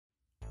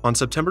On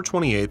September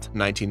 28,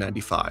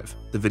 1995,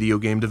 the video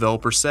game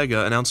developer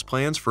Sega announced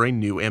plans for a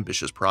new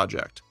ambitious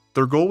project.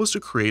 Their goal was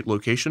to create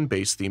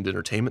location-based themed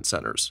entertainment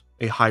centers,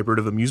 a hybrid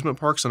of amusement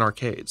parks and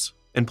arcades,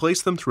 and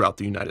place them throughout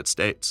the United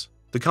States.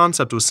 The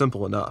concept was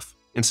simple enough.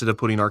 Instead of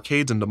putting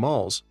arcades into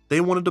malls,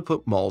 they wanted to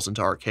put malls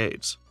into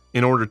arcades.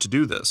 In order to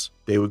do this,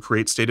 they would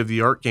create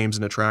state-of-the-art games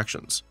and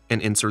attractions,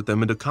 and insert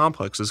them into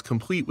complexes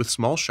complete with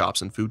small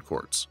shops and food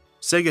courts.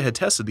 Sega had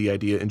tested the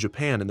idea in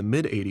Japan in the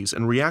mid-80s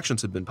and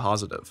reactions had been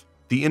positive.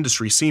 The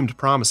industry seemed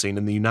promising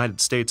in the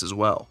United States as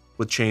well,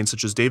 with chains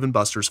such as Dave &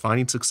 Buster's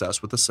finding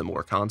success with a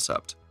similar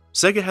concept.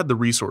 Sega had the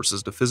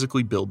resources to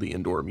physically build the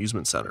indoor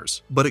amusement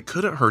centers, but it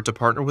couldn't hurt to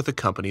partner with a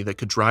company that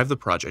could drive the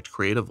project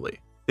creatively.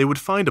 They would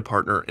find a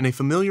partner in a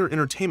familiar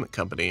entertainment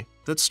company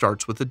that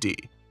starts with a D.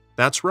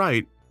 That's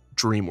right,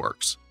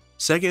 DreamWorks.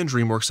 Sega and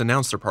DreamWorks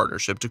announced their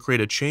partnership to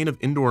create a chain of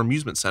indoor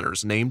amusement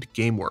centers named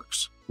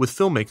GameWorks, with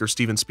filmmaker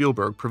Steven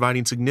Spielberg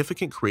providing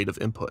significant creative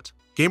input.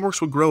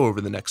 GameWorks would grow over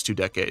the next 2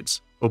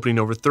 decades, opening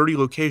over 30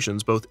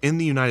 locations both in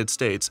the United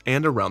States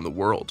and around the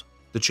world.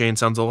 The chain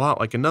sounds a lot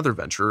like another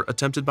venture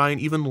attempted by an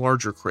even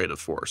larger creative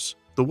force.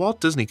 The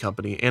Walt Disney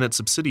Company and its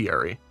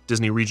subsidiary,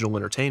 Disney Regional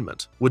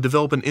Entertainment, would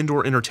develop an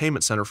indoor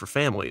entertainment center for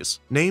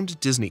families named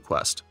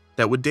DisneyQuest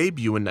that would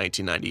debut in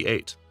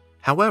 1998.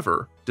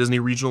 However, Disney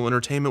Regional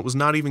Entertainment was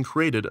not even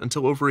created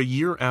until over a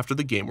year after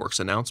the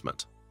GameWorks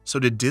announcement. So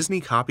did Disney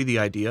copy the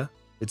idea?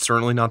 It's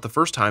certainly not the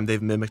first time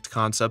they've mimicked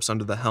concepts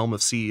under the helm of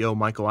CEO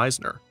Michael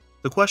Eisner.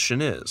 The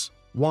question is,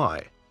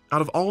 why?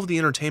 Out of all of the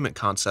entertainment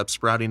concepts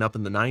sprouting up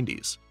in the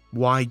 90s,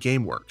 why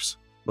GameWorks?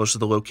 Most of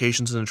the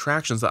locations and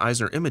attractions that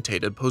Eisner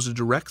imitated posed a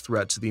direct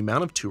threat to the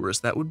amount of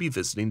tourists that would be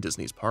visiting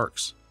Disney's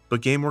parks.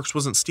 But GameWorks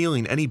wasn't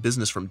stealing any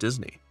business from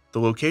Disney. The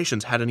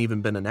locations hadn't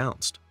even been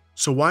announced.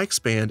 So why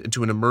expand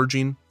into an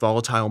emerging,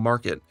 volatile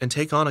market and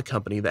take on a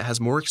company that has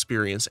more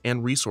experience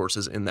and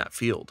resources in that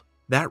field?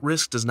 That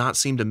risk does not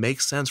seem to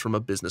make sense from a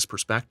business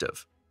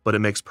perspective, but it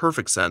makes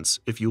perfect sense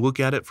if you look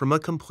at it from a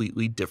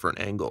completely different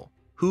angle.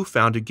 Who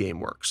founded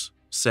GameWorks?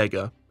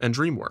 Sega and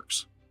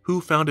DreamWorks.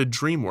 Who founded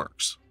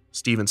DreamWorks?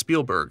 Steven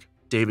Spielberg,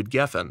 David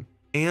Geffen,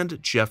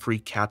 and Jeffrey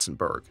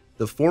Katzenberg,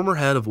 the former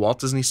head of Walt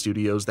Disney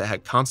Studios that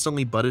had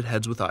constantly butted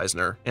heads with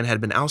Eisner and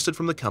had been ousted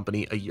from the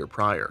company a year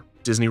prior.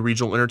 Disney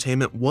Regional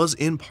Entertainment was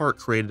in part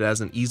created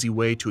as an easy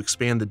way to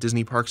expand the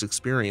Disney parks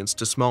experience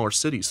to smaller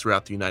cities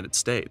throughout the United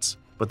States.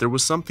 But there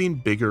was something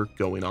bigger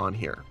going on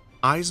here.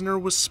 Eisner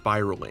was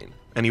spiraling,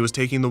 and he was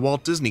taking the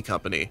Walt Disney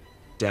Company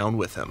down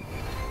with him.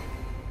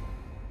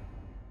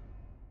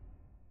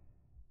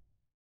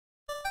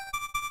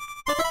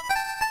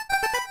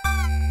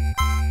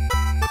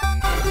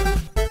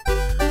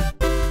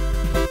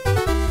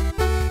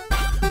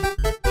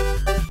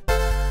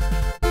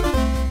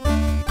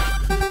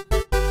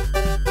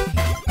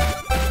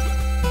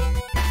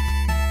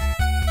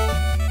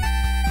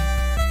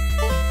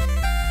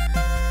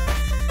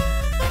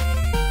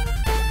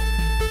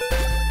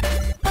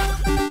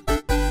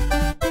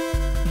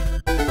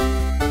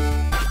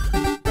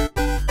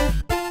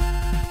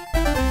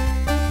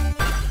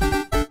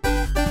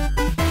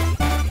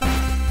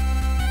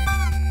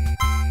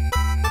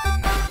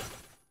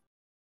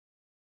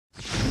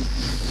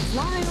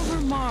 Fly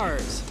over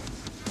Mars.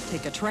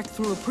 Take a trek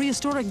through a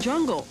prehistoric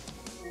jungle.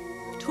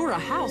 Tour a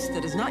house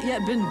that has not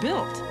yet been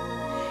built.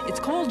 It's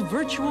called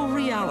virtual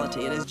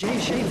reality, and as Jay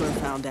Schaefer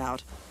found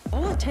out,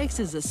 all it takes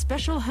is a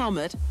special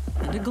helmet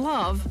and a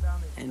glove,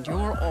 and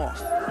you're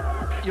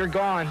off. You're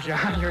gone,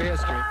 John. Your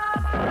history.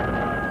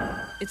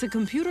 It's a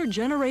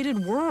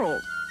computer-generated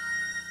world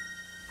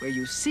where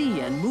you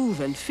see and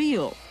move and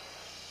feel.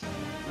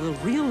 Will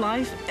real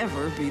life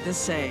ever be the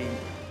same?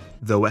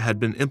 Though it had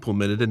been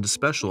implemented into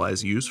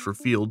specialized use for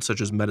fields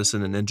such as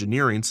medicine and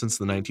engineering since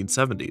the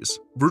 1970s,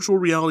 virtual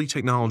reality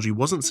technology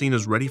wasn't seen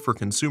as ready for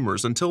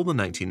consumers until the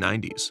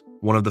 1990s.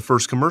 One of the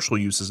first commercial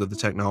uses of the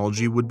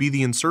technology would be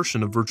the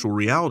insertion of virtual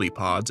reality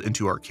pods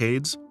into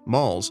arcades,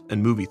 malls,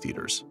 and movie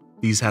theaters.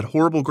 These had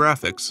horrible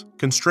graphics,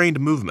 constrained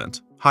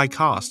movement, high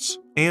costs,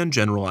 and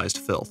generalized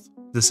filth.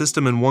 The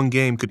system in one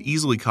game could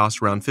easily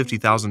cost around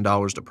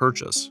 $50,000 to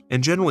purchase,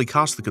 and generally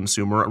cost the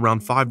consumer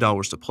around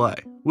 $5 to play,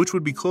 which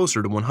would be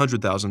closer to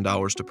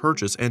 $100,000 to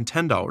purchase and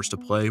 $10 to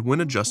play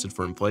when adjusted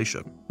for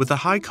inflation. With the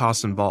high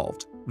costs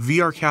involved,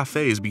 VR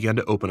cafes began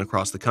to open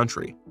across the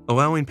country,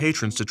 allowing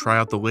patrons to try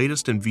out the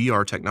latest in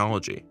VR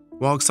technology.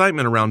 While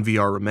excitement around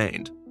VR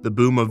remained, the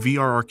boom of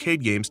VR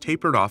arcade games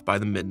tapered off by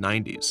the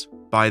mid-90s.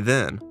 By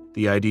then,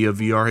 the idea of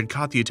VR had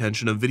caught the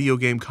attention of video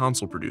game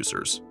console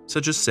producers,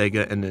 such as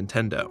Sega and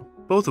Nintendo,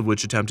 both of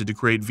which attempted to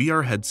create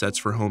VR headsets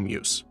for home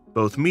use,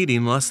 both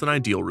meeting less than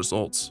ideal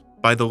results.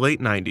 By the late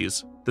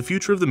 90s, the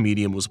future of the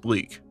medium was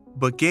bleak,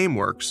 but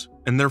GameWorks,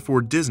 and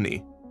therefore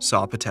Disney,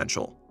 saw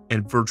potential,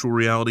 and virtual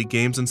reality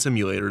games and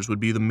simulators would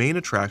be the main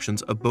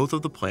attractions of both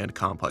of the planned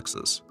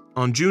complexes.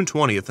 On June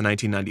 20th,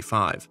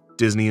 1995,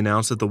 Disney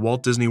announced that the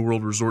Walt Disney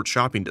World Resort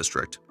Shopping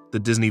District, the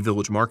Disney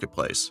Village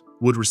Marketplace,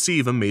 would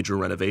receive a major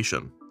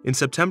renovation. In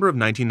September of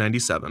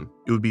 1997,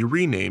 it would be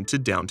renamed to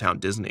Downtown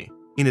Disney.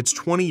 In its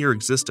 20-year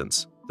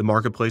existence, The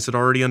marketplace had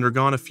already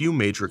undergone a few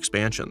major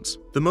expansions.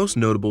 The most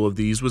notable of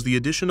these was the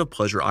addition of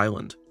Pleasure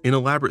Island, an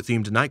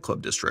elaborate-themed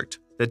nightclub district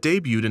that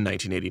debuted in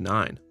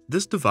 1989.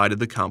 This divided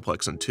the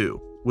complex in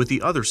two, with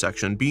the other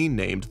section being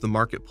named the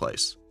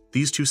Marketplace.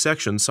 These two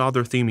sections saw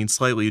their theming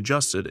slightly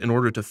adjusted in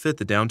order to fit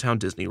the Downtown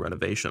Disney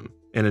renovation,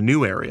 and a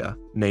new area,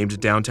 named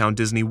Downtown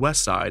Disney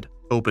West Side,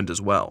 opened as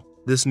well.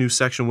 This new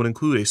section would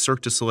include a Cirque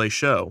du Soleil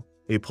show,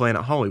 a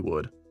Planet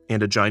Hollywood,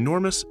 and a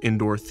ginormous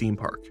indoor theme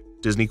park.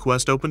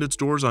 DisneyQuest opened its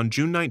doors on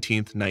June 19,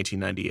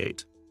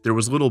 1998. There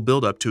was little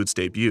build-up to its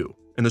debut,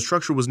 and the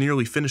structure was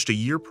nearly finished a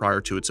year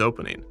prior to its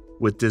opening,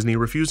 with Disney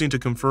refusing to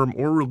confirm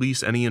or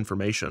release any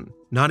information,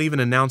 not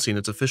even announcing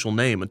its official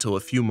name until a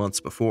few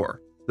months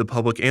before. The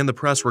public and the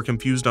press were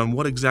confused on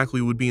what exactly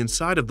would be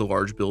inside of the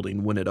large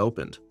building when it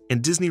opened,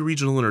 and Disney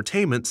Regional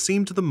Entertainment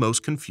seemed the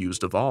most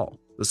confused of all.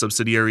 The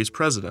subsidiary's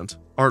president,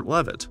 Art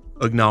Levitt,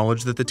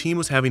 acknowledged that the team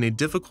was having a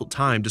difficult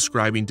time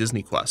describing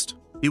DisneyQuest.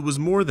 It was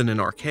more than an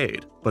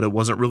arcade, but it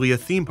wasn't really a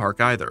theme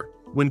park either.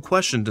 When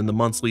questioned in the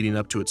months leading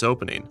up to its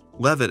opening,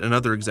 Levitt and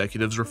other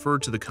executives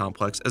referred to the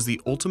complex as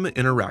the ultimate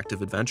interactive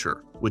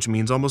adventure, which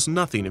means almost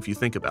nothing if you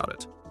think about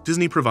it.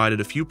 Disney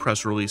provided a few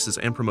press releases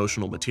and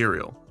promotional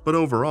material, but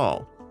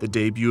overall, the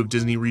debut of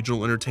Disney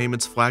Regional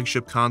Entertainment's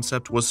flagship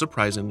concept was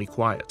surprisingly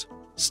quiet.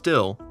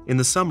 Still, in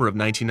the summer of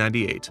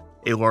 1998,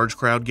 a large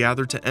crowd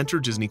gathered to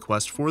enter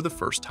DisneyQuest for the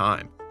first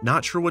time,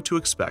 not sure what to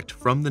expect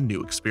from the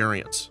new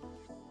experience.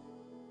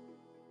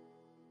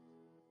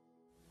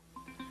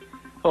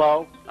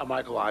 Hello, I'm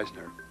Michael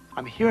Eisner.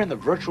 I'm here in the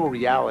virtual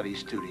reality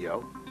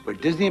studio where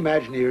Disney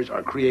Imagineers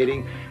are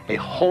creating a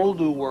whole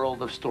new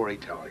world of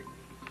storytelling.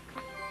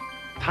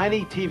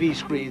 Tiny TV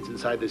screens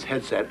inside this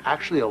headset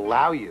actually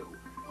allow you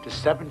to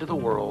step into the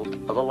world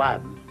of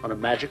Aladdin on a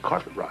magic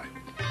carpet ride.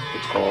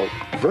 It's called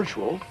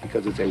virtual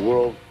because it's a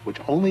world which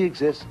only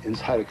exists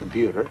inside a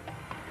computer.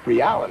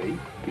 Reality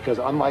because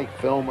unlike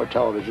film or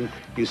television,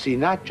 you see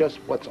not just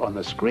what's on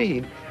the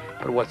screen,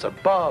 but what's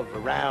above,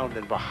 around,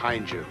 and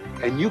behind you.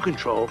 And you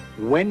control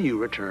when you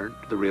return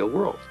to the real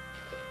world.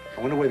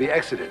 I wonder where the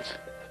exit is.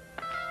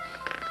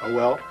 Oh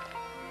well,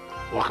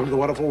 welcome to the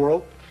wonderful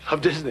world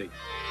of Disney.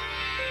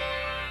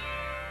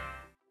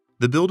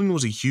 The building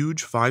was a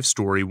huge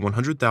 5-story,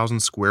 100,000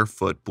 square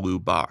foot blue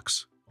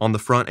box. On the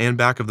front and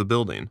back of the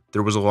building,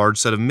 there was a large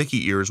set of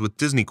Mickey ears with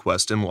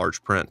DisneyQuest in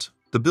large print.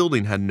 The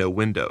building had no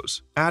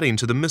windows, adding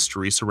to the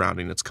mystery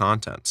surrounding its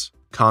contents.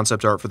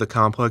 Concept art for the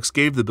complex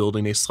gave the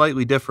building a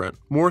slightly different,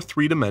 more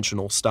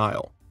three-dimensional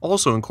style,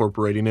 also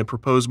incorporating a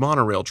proposed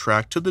monorail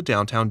track to the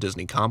Downtown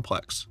Disney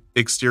complex.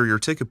 Exterior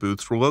ticket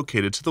booths were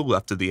located to the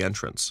left of the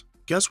entrance.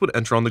 Guests would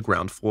enter on the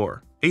ground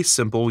floor, a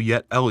simple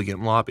yet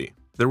elegant lobby.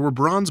 There were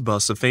bronze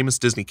busts of famous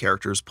Disney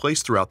characters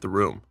placed throughout the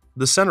room.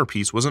 The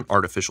centerpiece was an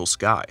artificial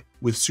sky,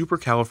 with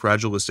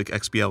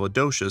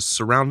supercalifragilisticexpialidocious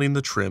surrounding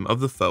the trim of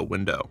the faux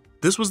window.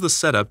 This was the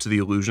setup to the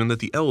illusion that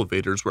the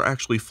elevators were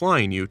actually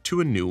flying you to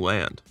a new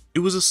land. It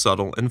was a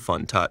subtle and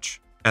fun touch.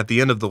 At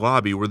the end of the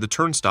lobby were the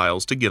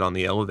turnstiles to get on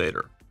the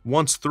elevator.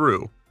 Once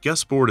through,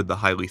 guests boarded the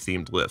highly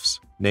themed lifts,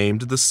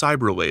 named the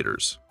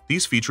Cyberlators.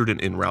 These featured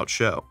an en-route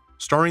show,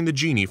 starring the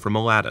genie from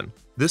Aladdin.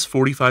 This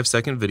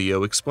 45-second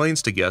video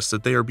explains to guests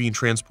that they are being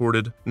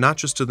transported not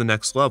just to the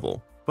next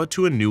level, but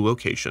to a new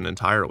location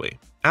entirely.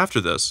 After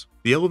this,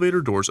 the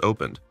elevator doors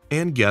opened,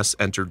 and guests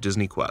entered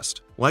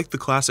DisneyQuest. Like the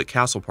classic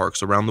castle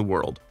parks around the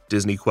world,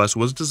 DisneyQuest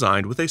was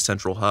designed with a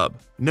central hub,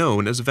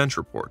 known as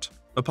Ventureport.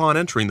 Upon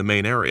entering the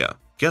main area,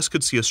 guests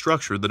could see a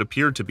structure that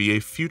appeared to be a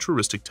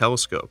futuristic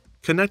telescope.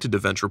 Connected to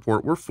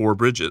Ventureport were 4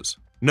 bridges,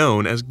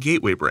 known as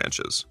gateway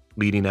branches,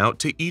 leading out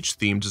to each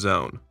themed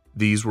zone.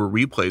 These were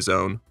Replay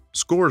Zone,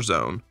 Score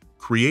Zone,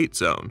 Create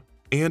Zone,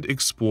 and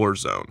Explore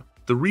Zone.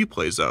 The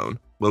Replay Zone,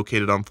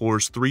 located on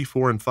floors 3,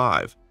 4, and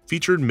 5,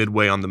 featured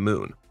Midway on the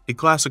Moon, a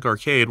classic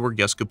arcade where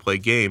guests could play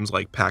games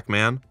like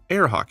Pac-Man,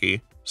 Air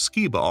Hockey,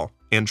 Skee-Ball,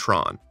 and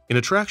Tron. An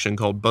attraction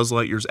called Buzz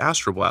Lightyear's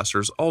Astro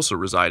Blasters also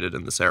resided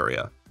in this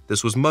area.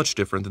 This was much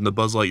different than the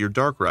Buzz Lightyear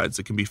dark rides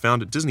that can be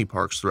found at Disney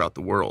parks throughout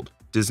the world.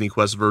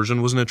 DisneyQuest's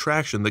version was an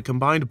attraction that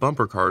combined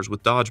bumper cars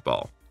with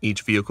dodgeball.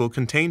 Each vehicle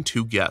contained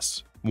 2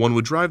 guests. One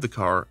would drive the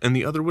car, and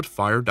the other would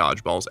fire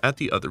dodgeballs at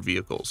the other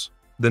vehicles.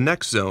 The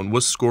next zone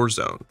was Score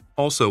Zone,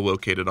 also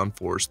located on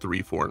floors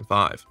 3, 4, and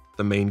 5.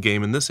 The main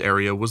game in this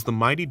area was the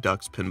Mighty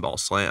Ducks Pinball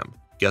Slam.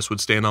 Guests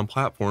would stand on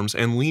platforms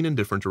and lean in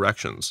different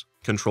directions,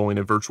 controlling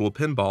a virtual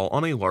pinball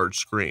on a large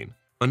screen.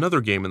 Another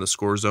game in the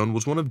Score Zone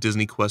was one of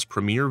DisneyQuest's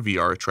premier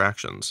VR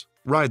attractions,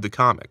 Ride the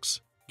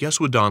Comics.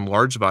 Guests would don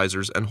large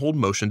visors and hold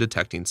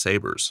motion-detecting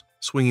sabers,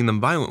 swinging them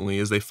violently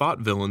as they fought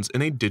villains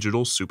in a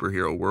digital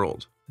superhero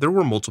world. There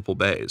were multiple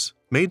bays,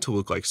 made to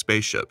look like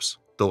spaceships.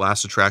 The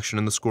last attraction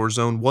in the Score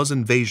Zone was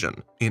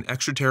Invasion, an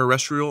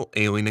extraterrestrial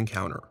alien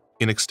encounter.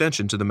 In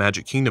extension to the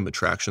Magic Kingdom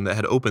attraction that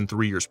had opened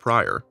 3 years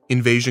prior,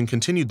 Invasion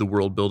continued the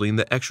world building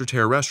the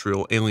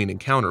extraterrestrial alien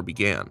encounter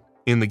began.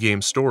 In the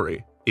game's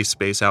story, a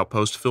space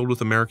outpost filled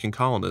with American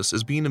colonists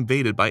is being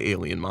invaded by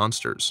alien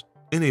monsters.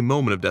 In a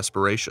moment of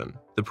desperation,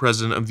 the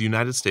President of the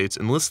United States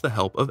enlists the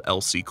help of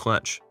L.C.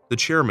 Clench, the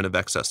chairman of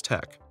XS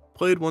Tech.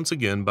 played once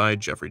again by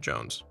Jeffrey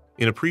Jones.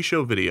 In a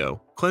pre-show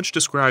video, Clench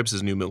describes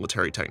his new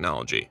military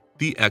technology,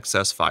 the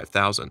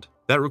XS-5000,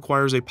 that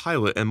requires a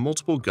pilot and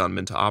multiple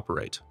gunmen to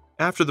operate.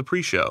 After the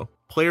pre-show,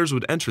 players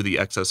would enter the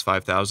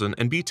XS-5000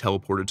 and be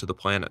teleported to the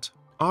planet.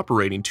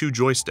 Operating 2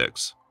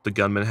 joysticks, the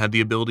gunmen had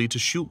the ability to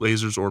shoot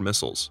lasers or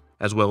missiles,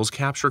 as well as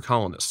capture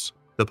colonists.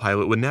 The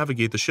pilot would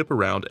navigate the ship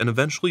around and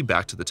eventually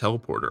back to the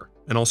teleporter,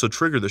 and also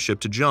trigger the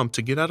ship to jump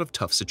to get out of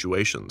tough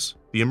situations.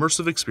 The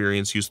immersive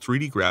experience used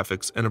 3D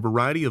graphics and a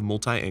variety of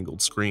multi-angled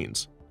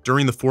screens.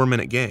 During the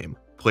 4-minute game,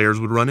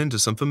 players would run into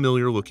some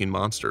familiar-looking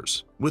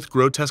monsters, with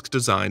grotesque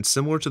designs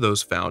similar to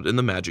those found in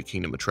the Magic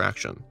Kingdom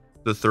attraction.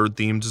 The third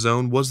themed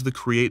zone was the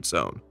Create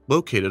Zone,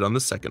 located on the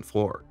 2nd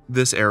floor.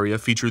 This area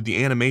featured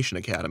the Animation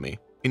Academy,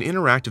 an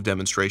interactive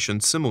demonstration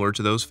similar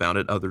to those found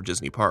at other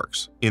Disney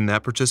parks. In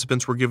that,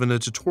 participants were given a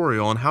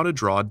tutorial on how to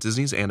draw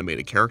Disney's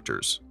animated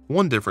characters.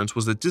 One difference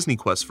was that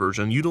DisneyQuest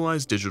version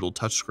utilized digital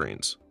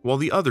touchscreens, while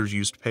the others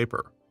used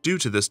paper. Due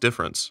to this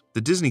difference,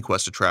 the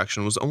DisneyQuest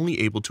attraction was only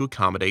able to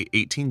accommodate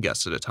 18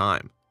 guests at a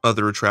time.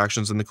 Other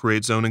attractions in the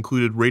Create Zone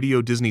included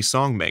Radio Disney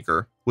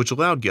Songmaker, which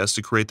allowed guests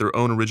to create their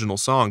own original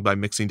song by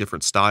mixing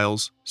different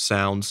styles,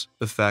 sounds,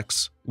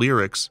 effects,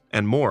 lyrics,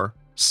 and more.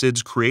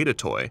 Sid's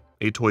Create-A-Toy,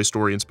 a Toy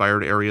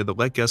Story-inspired area that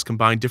let guests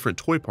combine different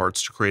toy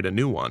parts to create a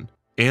new one,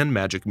 and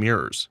Magic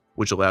Mirrors,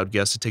 which allowed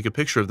guests to take a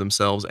picture of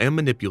themselves and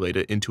manipulate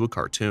it into a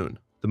cartoon.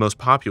 The most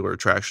popular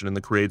attraction in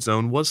the Create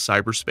Zone was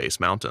Cyberspace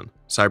Mountain.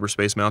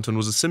 Cyberspace Mountain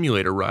was a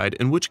simulator ride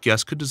in which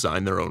guests could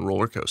design their own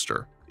roller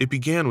coaster. It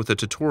began with a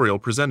tutorial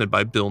presented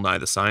by Bill Nye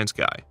the Science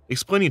Guy,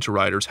 explaining to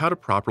riders how to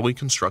properly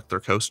construct their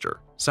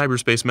coaster.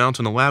 Cyberspace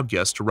Mountain allowed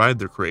guests to ride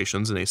their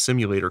creations in a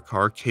simulator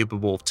car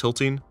capable of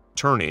tilting,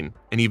 turning,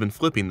 and even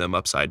flipping them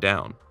upside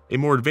down. A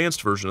more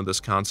advanced version of this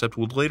concept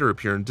would later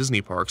appear in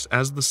Disney parks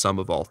as the Sum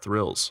of All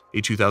Thrills,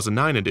 a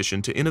 2009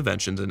 addition to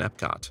Innoventions in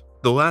Epcot.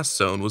 The last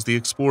zone was the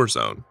Explore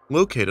Zone,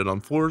 located on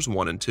floors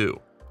 1 and 2.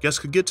 Guests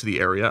could get to the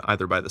area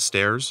either by the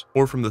stairs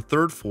or from the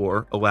 3rd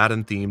floor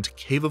Aladdin-themed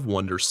Cave of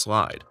Wonders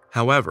slide.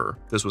 However,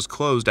 this was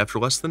closed after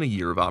less than a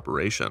year of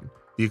operation.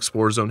 The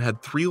Explore Zone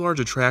had 3 large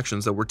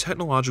attractions that were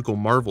technological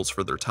marvels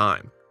for their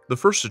time. The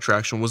first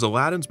attraction was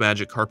Aladdin's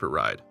Magic Carpet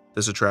Ride.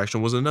 This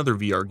attraction was another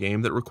VR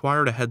game that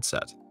required a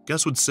headset.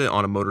 Guests would sit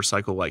on a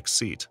motorcycle-like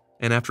seat,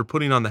 and after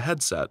putting on the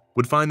headset,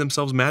 would find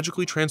themselves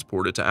magically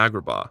transported to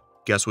Agrabah.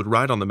 Guests would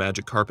ride on the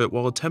magic carpet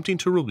while attempting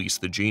to release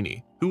the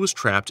genie, who was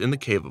trapped in the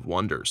Cave of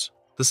Wonders.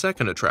 The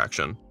second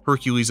attraction,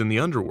 Hercules in the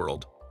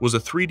Underworld, was a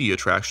 3D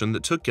attraction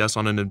that took guests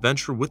on an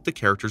adventure with the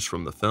characters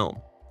from the film.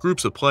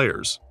 Groups of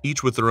players,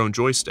 each with their own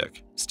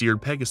joystick,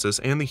 steered Pegasus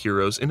and the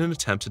heroes in an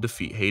attempt to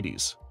defeat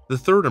Hades. The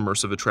third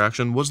immersive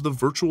attraction was the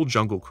Virtual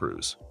Jungle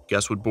Cruise.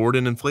 Guests would board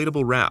an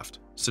inflatable raft,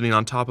 sitting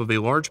on top of a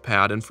large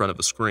pad in front of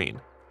a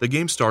screen. The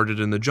game started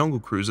in the Jungle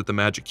Cruise at the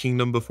Magic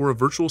Kingdom before a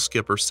virtual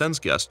skipper sends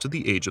guests to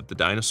the age of the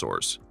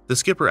dinosaurs. The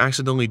skipper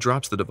accidentally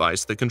drops the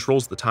device that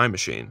controls the time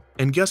machine,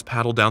 and guests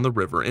paddle down the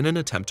river in an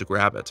attempt to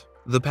grab it.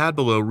 The pad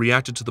below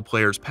reacted to the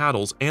players'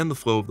 paddles and the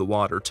flow of the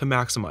water to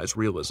maximize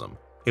realism.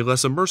 A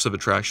less immersive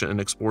attraction in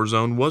Explore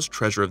Zone was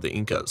Treasure of the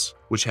Incas,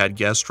 which had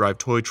guests drive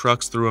toy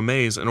trucks through a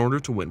maze in order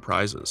to win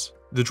prizes.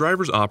 The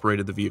drivers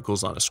operated the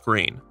vehicles on a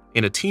screen,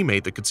 and a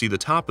teammate that could see the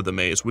top of the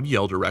maze would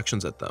yell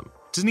directions at them.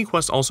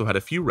 DisneyQuest also had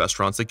a few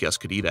restaurants that guests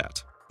could eat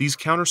at. These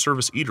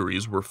counter-service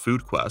eateries were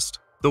Food Quest,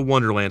 the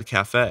Wonderland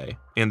Cafe,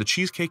 and the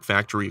Cheesecake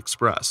Factory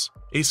Express,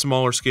 a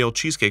smaller-scale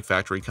Cheesecake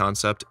Factory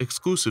concept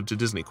exclusive to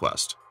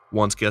DisneyQuest.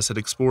 Once guests had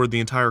explored the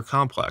entire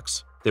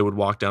complex, they would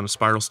walk down a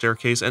spiral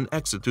staircase and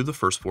exit through the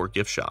first-floor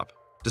gift shop.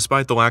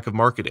 Despite the lack of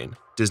marketing,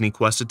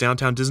 DisneyQuest at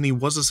Downtown Disney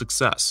was a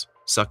success,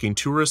 sucking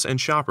tourists and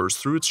shoppers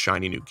through its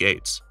shiny new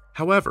gates.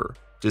 However,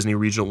 Disney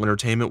Regional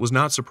Entertainment was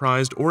not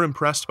surprised or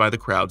impressed by the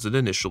crowds it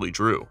initially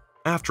drew.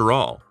 After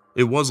all,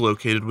 it was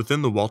located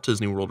within the Walt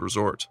Disney World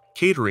Resort,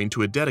 catering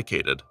to a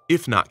dedicated,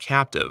 if not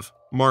captive,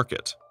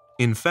 market.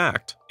 In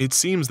fact, it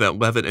seems that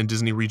Levitt and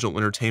Disney Regional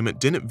Entertainment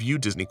didn't view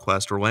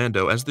DisneyQuest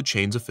Orlando as the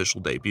chain's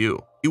official debut.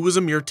 It was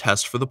a mere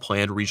test for the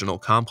planned regional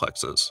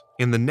complexes,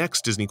 and the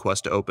next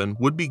DisneyQuest to open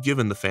would be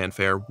given the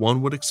fanfare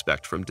one would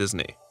expect from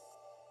Disney.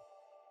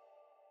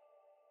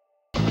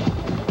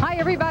 Hi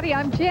everybody,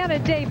 I'm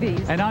Janet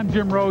Davies. And I'm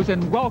Jim Rose,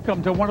 and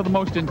welcome to one of the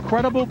most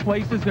incredible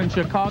places in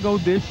Chicago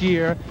this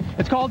year.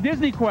 It's called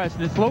DisneyQuest,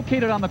 and it's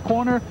located on the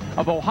corner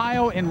of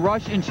Ohio and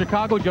Rush in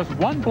Chicago, just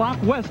 1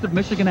 block west of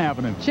Michigan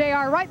Avenue.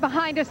 JR, right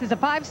behind us is a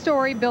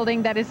 5-story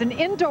building that is an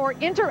indoor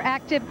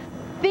interactive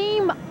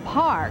theme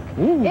park.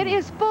 Ooh. It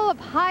is full of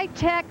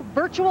high-tech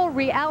virtual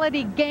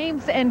reality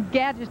games and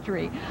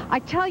gadgetry. I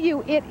tell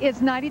you, it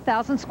is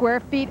 90,000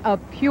 square feet of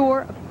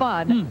pure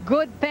fun,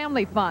 good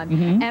family fun.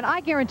 And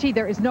I guarantee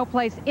there is no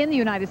place in the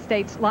United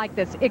States like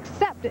this,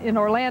 except in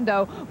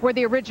Orlando, where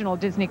the original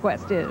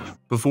DisneyQuest is.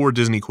 Before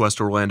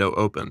DisneyQuest Orlando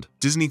opened,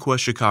 DisneyQuest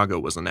Chicago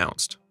was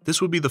announced. This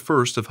would be the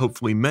first of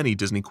hopefully many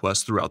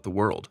DisneyQuests throughout the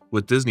world,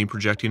 with Disney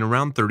projecting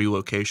around 30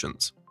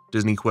 locations.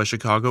 DisneyQuest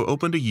Chicago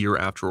opened a year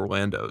after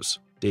Orlando's,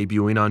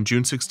 debuting on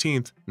June 16,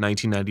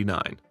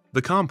 1999.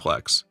 The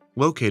complex,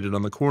 located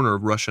on the corner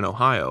of Rush and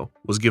Ohio,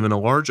 was given a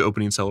large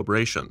opening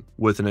celebration,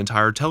 with an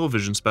entire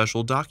television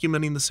special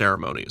documenting the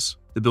ceremonies.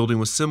 The building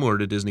was similar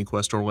to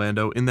DisneyQuest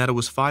Orlando in that it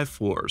was 5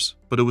 floors,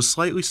 but it was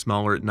slightly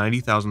smaller at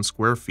 90,000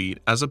 square feet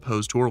as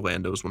opposed to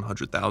Orlando's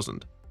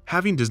 100,000.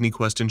 Having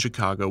DisneyQuest in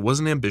Chicago was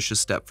an ambitious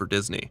step for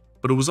Disney,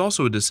 but it was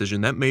also a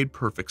decision that made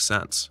perfect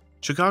sense.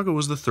 Chicago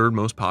was the third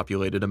most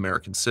populated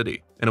American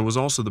city, and it was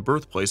also the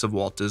birthplace of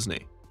Walt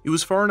Disney. It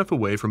was far enough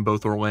away from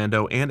both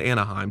Orlando and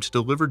Anaheim to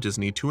deliver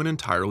Disney to an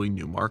entirely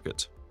new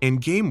market.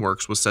 And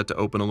GameWorks was set to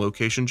open a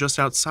location just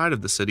outside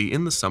of the city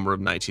in the summer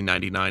of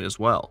 1999 as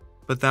well,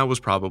 but that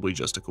was probably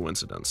just a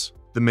coincidence.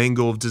 The main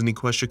goal of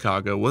DisneyQuest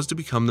Chicago was to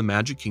become the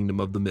Magic Kingdom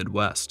of the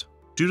Midwest.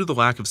 Due to the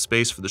lack of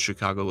space for the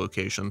Chicago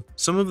location,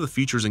 some of the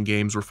features and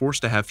games were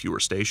forced to have fewer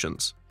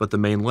stations, but the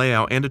main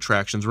layout and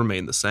attractions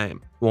remained the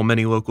same. While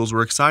many locals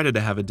were excited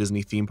to have a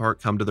Disney theme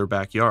park come to their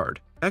backyard,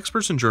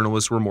 experts and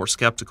journalists were more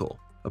skeptical.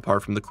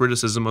 Apart from the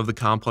criticism of the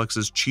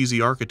complex's cheesy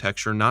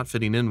architecture not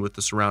fitting in with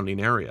the surrounding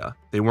area,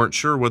 they weren't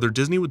sure whether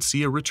Disney would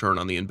see a return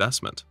on the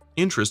investment.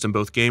 Interest in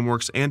both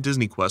GameWorks and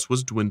DisneyQuest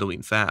was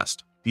dwindling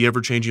fast. The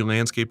ever-changing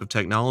landscape of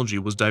technology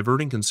was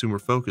diverting consumer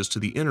focus to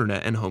the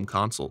internet and home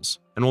consoles,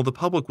 and while the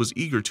public was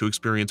eager to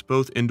experience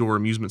both indoor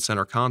amusement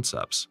center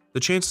concepts, the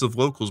chances of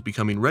locals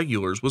becoming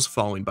regulars was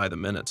falling by the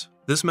minute.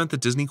 This meant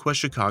that DisneyQuest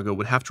Chicago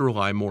would have to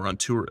rely more on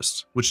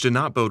tourists, which did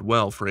not bode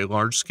well for a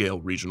large-scale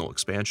regional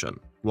expansion.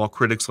 While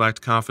critics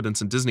lacked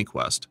confidence in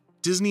DisneyQuest,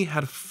 Disney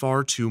had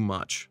far too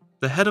much.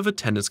 The head of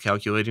attendance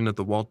calculating at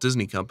the Walt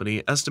Disney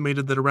Company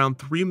estimated that around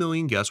 3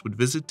 million guests would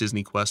visit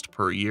DisneyQuest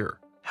per year.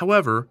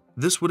 However,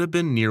 this would have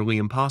been nearly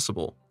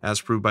impossible,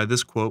 as proved by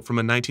this quote from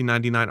a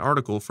 1999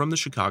 article from the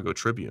Chicago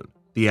Tribune.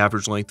 The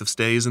average length of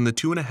stay is in the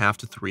 2.5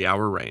 to 3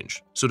 hour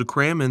range, so to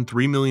cram in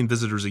 3 million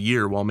visitors a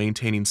year while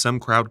maintaining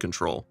some crowd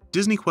control,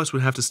 DisneyQuest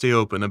would have to stay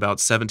open about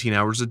 17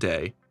 hours a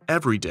day,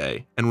 every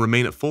day, and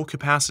remain at full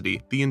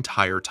capacity the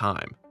entire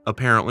time.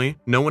 Apparently,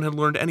 no one had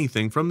learned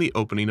anything from the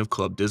opening of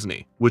Club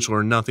Disney, which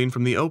learned nothing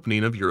from the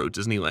opening of Euro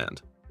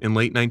Disneyland. In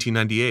late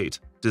 1998,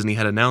 Disney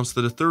had announced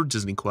that a third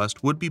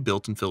DisneyQuest would be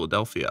built in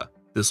Philadelphia.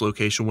 This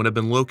location would have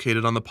been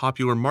located on the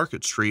popular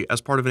Market Street as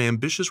part of an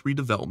ambitious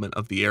redevelopment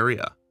of the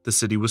area. The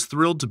city was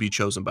thrilled to be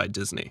chosen by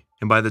Disney,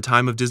 and by the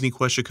time of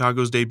DisneyQuest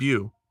Chicago's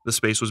debut, the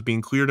space was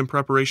being cleared in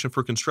preparation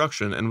for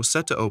construction and was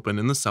set to open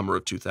in the summer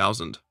of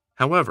 2000.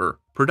 However,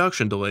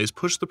 production delays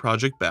pushed the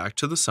project back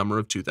to the summer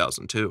of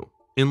 2002.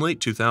 In late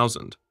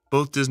 2000,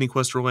 both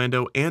DisneyQuest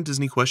Orlando and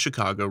DisneyQuest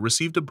Chicago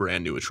received a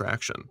brand new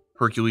attraction.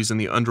 Hercules in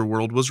the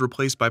Underworld was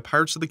replaced by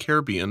Pirates of the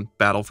Caribbean: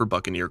 Battle for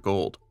Buccaneer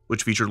Gold,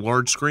 which featured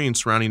large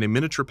screens surrounding a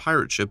miniature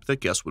pirate ship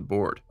that guests would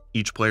board.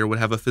 Each player would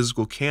have a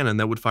physical cannon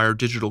that would fire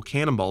digital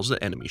cannonballs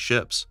at enemy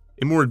ships.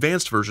 A more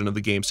advanced version of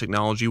the game's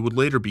technology would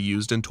later be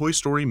used in Toy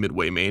Story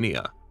Midway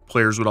Mania.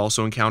 Players would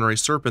also encounter a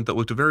serpent that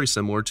looked very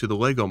similar to the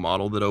Lego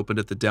model that opened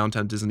at the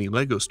Downtown Disney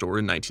Lego store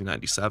in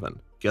 1997.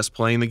 Guests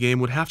playing the game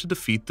would have to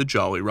defeat the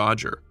Jolly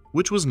Roger,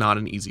 which was not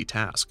an easy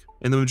task,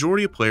 and the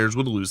majority of players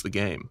would lose the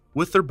game,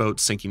 with their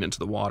boats sinking into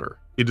the water.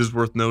 It is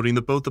worth noting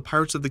that both the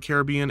Pirates of the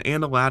Caribbean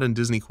and Aladdin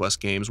DisneyQuest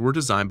games were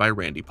designed by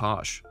Randy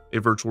Pausch, a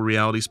virtual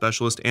reality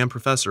specialist and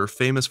professor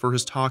famous for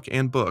his talk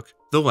and book,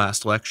 The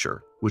Last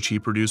Lecture, which he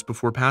produced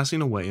before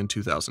passing away in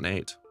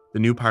 2008. The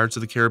new Pirates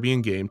of the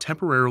Caribbean game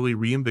temporarily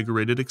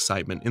reinvigorated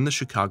excitement in the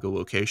Chicago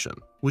location,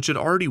 which had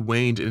already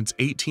waned in its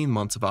 18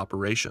 months of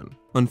operation.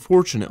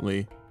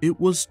 Unfortunately, it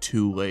was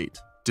too late.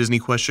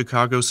 DisneyQuest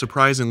Chicago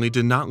surprisingly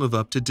did not live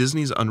up to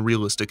Disney's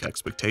unrealistic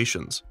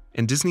expectations,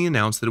 and Disney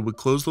announced that it would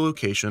close the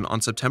location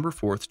on September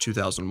 4,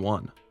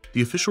 2001.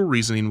 The official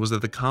reasoning was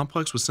that the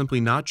complex was simply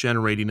not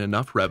generating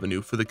enough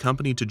revenue for the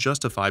company to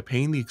justify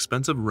paying the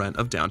expensive rent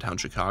of downtown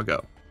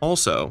Chicago.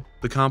 Also,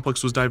 the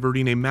complex was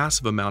diverting a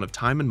massive amount of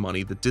time and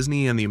money that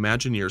Disney and the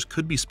Imagineers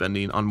could be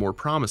spending on more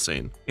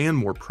promising and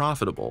more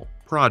profitable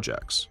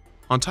projects.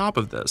 On top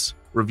of this,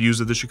 reviews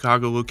of the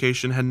Chicago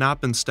location had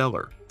not been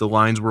stellar. The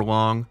lines were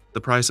long,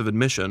 the price of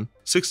admission,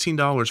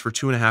 $16 for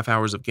 2.5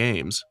 hours of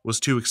games, was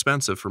too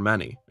expensive for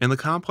many, and the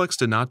complex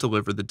did not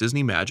deliver the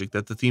Disney magic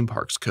that the theme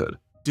parks could.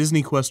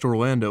 DisneyQuest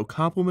Orlando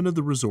complimented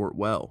the resort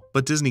well,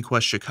 but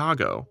DisneyQuest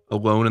Chicago,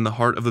 alone in the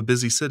heart of a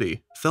busy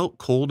city, felt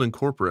cold and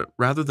corporate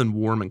rather than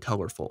warm and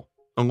colorful.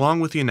 Along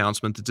with the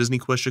announcement that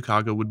DisneyQuest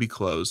Chicago would be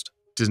closed,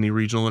 Disney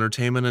Regional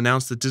Entertainment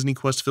announced that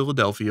DisneyQuest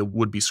Philadelphia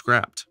would be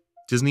scrapped.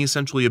 Disney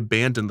essentially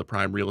abandoned the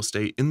prime real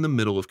estate in the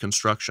middle of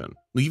construction,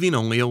 leaving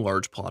only a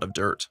large plot of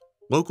dirt.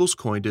 Locals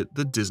coined it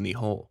the Disney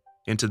Hole,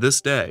 and to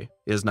this day,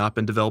 it has not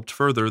been developed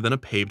further than a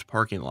paved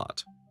parking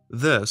lot.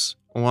 This,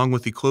 along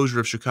with the closure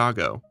of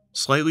Chicago,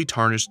 slightly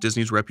tarnished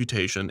Disney's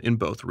reputation in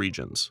both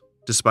regions.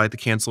 Despite the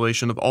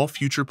cancellation of all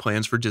future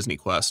plans for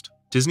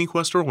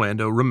DisneyQuest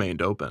Orlando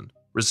remained open,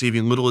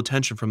 receiving little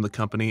attention from the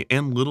company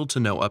and little to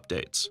no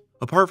updates.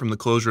 Apart from the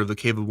closure of the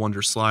Cave of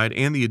Wonders slide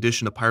and the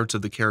addition of Pirates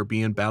of the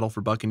Caribbean: Battle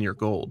for Buccaneer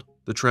Gold,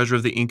 the Treasure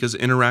of the Incas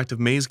interactive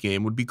maze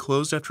game would be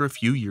closed after a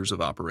few years of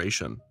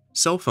operation.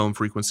 Cell phone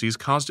frequencies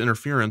caused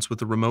interference with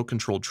the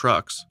remote-controlled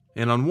trucks,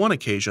 and on one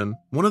occasion,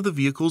 one of the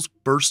vehicles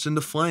burst into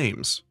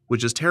flames,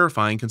 which is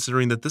terrifying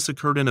considering that this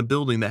occurred in a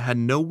building that had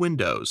no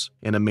windows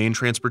and a main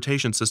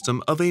transportation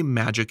system of a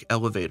magic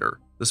elevator.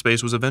 The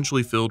space was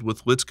eventually filled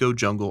with Let's Go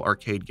Jungle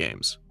arcade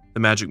games. The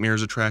Magic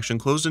Mirrors attraction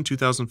closed in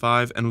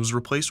 2005 and was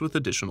replaced with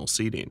additional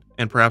seating,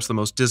 and perhaps the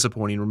most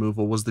disappointing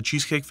removal was the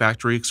Cheesecake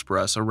Factory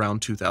Express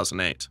around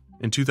 2008.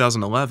 In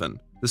 2011,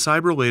 the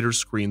Cyberlator's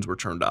screens were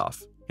turned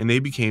off, and they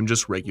became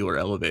just regular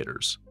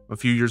elevators. A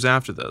few years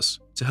after this,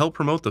 to help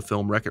promote the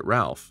film Wreck-It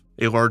Ralph,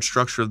 a large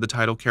structure of the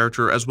title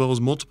character as well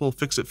as multiple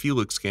Fix-It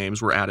Felix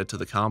games were added to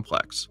the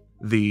complex.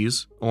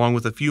 These, along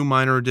with a few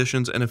minor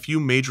additions and a few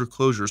major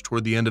closures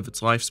toward the end of its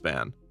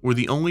lifespan, were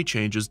the only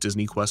changes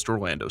DisneyQuest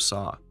Orlando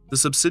saw. The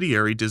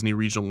subsidiary Disney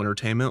Regional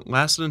Entertainment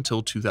lasted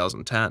until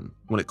 2010,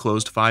 when it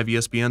closed 5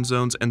 ESPN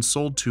zones and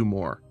sold 2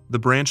 more. The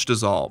branch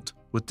dissolved,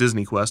 with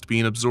DisneyQuest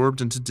being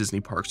absorbed into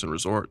Disney Parks and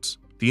Resorts.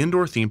 The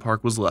indoor theme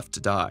park was left to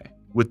die,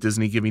 with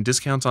Disney giving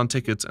discounts on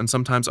tickets and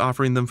sometimes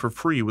offering them for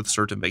free with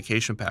certain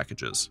vacation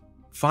packages.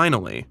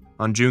 Finally,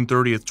 on June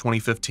 30th,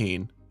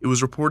 2015, it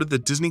was reported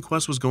that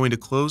DisneyQuest was going to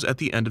close at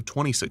the end of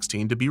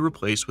 2016 to be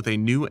replaced with a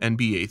new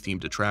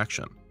NBA-themed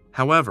attraction.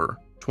 However,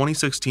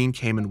 2016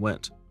 came and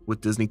went,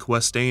 with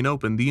DisneyQuest staying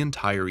open the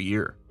entire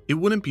year. It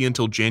wouldn't be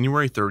until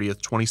January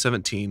 30th,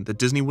 2017 that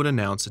Disney would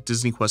announce that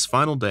DisneyQuest's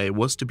final day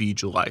was to be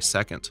July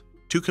 2nd.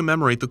 To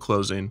commemorate the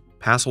closing,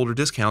 pass holder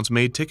discounts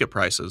made ticket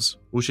prices,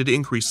 which had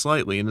increased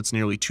slightly in its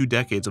nearly 2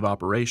 decades of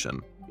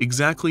operation,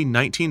 exactly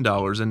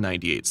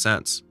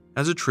 $19.98,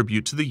 as a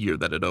tribute to the year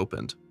that it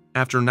opened.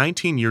 After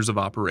 19 years of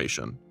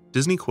operation,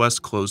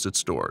 DisneyQuest closed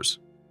its doors.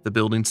 The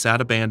building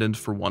sat abandoned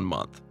for 1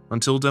 month,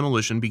 until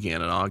demolition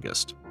began in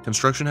August.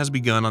 Construction has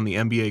begun on the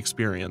NBA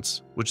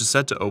experience, which is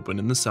set to open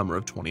in the summer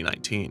of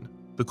 2019.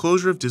 The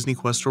closure of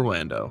DisneyQuest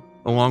Orlando,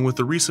 along with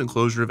the recent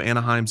closure of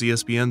Anaheim's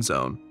ESPN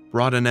zone,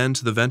 brought an end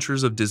to the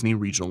ventures of Disney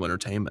Regional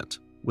Entertainment,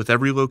 with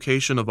every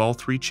location of all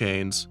 3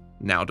 chains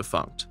now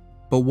defunct.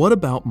 But what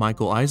about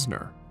Michael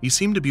Eisner? He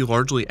seemed to be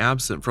largely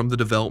absent from the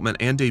development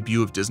and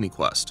debut of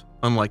DisneyQuest,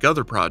 unlike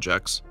other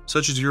projects,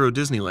 such as Euro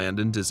Disneyland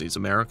and Disney's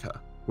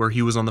America, where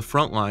he was on the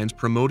front lines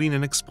promoting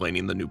and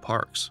explaining the new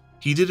parks.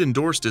 He did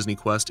endorse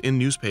DisneyQuest in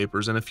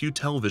newspapers and a few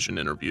television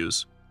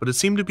interviews, but it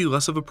seemed to be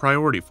less of a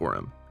priority for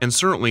him, and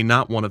certainly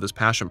not one of his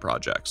passion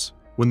projects.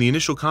 When the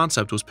initial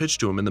concept was pitched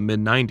to him in the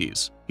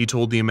mid-90s, he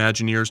told the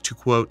Imagineers to,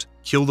 quote,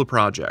 "kill the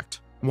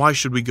project. Why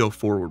should we go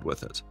forward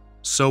with it?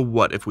 So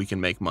what if we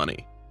can make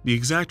money?" The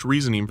exact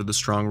reasoning for the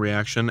strong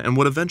reaction and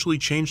what eventually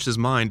changed his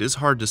mind is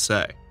hard to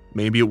say.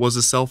 Maybe it was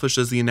as selfish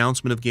as the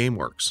announcement of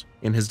GameWorks,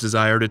 and his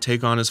desire to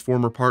take on his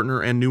former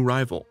partner and new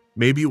rival.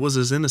 Maybe it was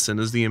as innocent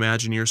as the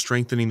Imagineers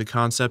strengthening the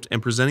concept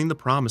and presenting the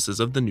promises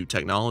of the new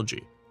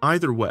technology.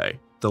 Either way,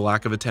 the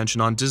lack of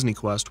attention on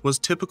DisneyQuest was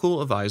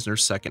typical of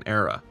Eisner's second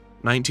era.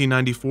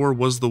 1994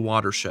 was the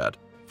watershed.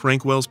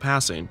 Frank Wells'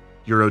 passing,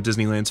 Euro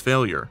Disneyland's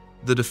failure,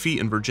 the defeat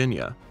in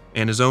Virginia,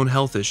 and his own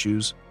health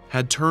issues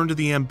had turned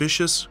the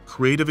ambitious,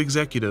 creative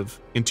executive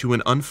into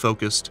an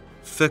unfocused,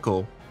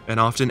 fickle, and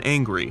often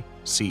angry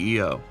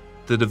CEO.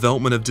 The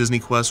development of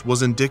DisneyQuest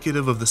was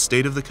indicative of the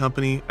state of the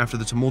company after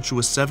the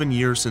tumultuous 7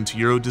 years since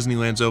Euro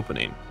Disneyland's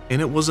opening,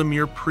 and it was a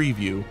mere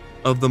preview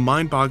of the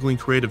mind-boggling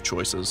creative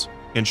choices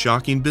and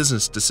shocking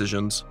business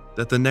decisions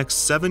that the next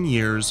 7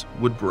 years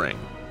would bring.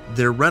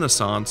 Their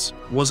renaissance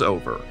was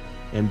over,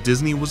 and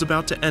Disney was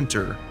about to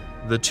enter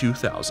the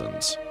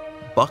 2000s.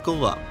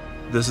 Buckle up.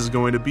 This is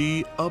going to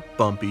be a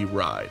bumpy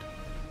ride.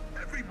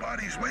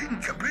 Everybody's waiting,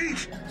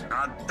 capiche?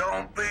 Now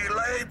don't be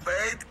late,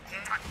 babe.